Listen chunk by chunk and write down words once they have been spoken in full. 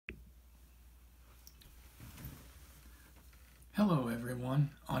Hello everyone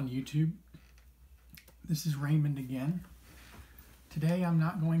on YouTube. This is Raymond again. Today I'm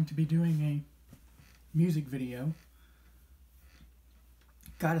not going to be doing a music video.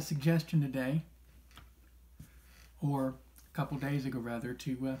 Got a suggestion today, or a couple days ago rather,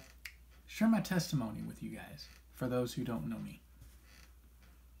 to share my testimony with you guys, for those who don't know me.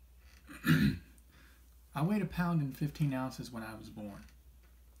 I weighed 1 pound and 15 ounces when I was born.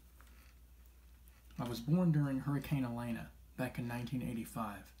 I was born during Hurricane Elena back in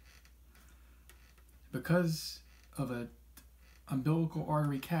 1985. Because of an umbilical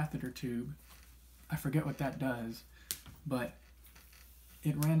artery catheter tube, I forget what that does, but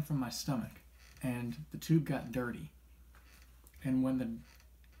it ran from my stomach and the tube got dirty. And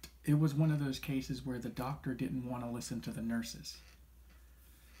it was one of those cases where the doctor didn't want to listen to the nurses.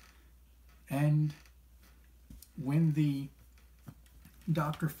 And when the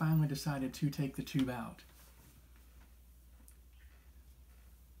doctor finally decided to take the tube out,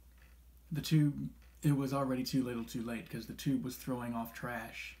 it was already too little too late, because the tube was throwing off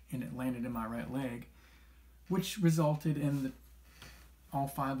trash and it landed in my right leg, which resulted in all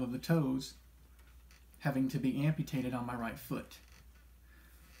 5 of the toes having to be amputated on my right foot.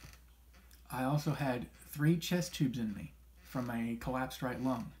 I also had 3 chest tubes in me from a collapsed right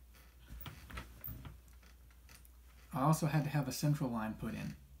lung. I also had to have a central line put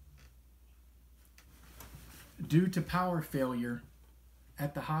in. Due to power failure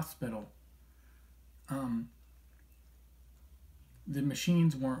at the hospital, the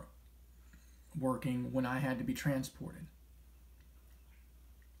machines weren't working when I had to be transported.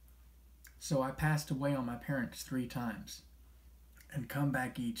 So I passed away on my parents 3 times and come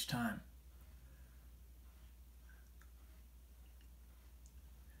back each time.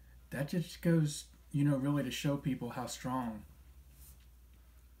 That just goes, really to show people how strong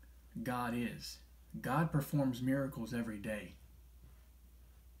God is. God performs miracles every day.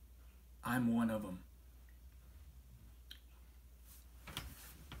 I'm one of them.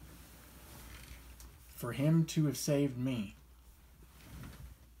 For him to have saved me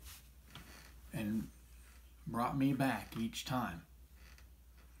and brought me back each time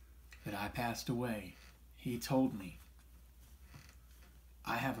that I passed away, he told me,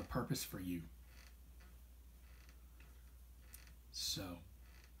 I have a purpose for you. So,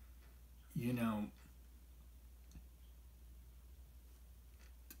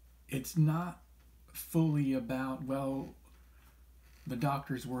 it's not fully about, the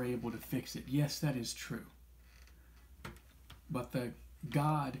doctors were able to fix it. Yes, that is true. But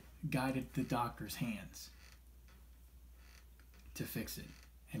God guided the doctor's hands to fix it.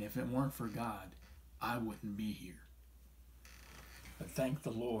 And if it weren't for God, I wouldn't be here. But thank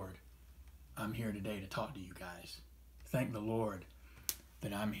the Lord, I'm here today to talk to you guys. Thank the Lord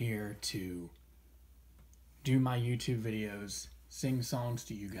that I'm here to do my YouTube videos, sing songs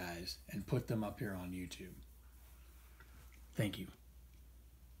to you guys, and put them up here on YouTube. Thank you.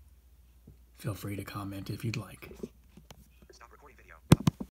 Feel free to comment if you'd like.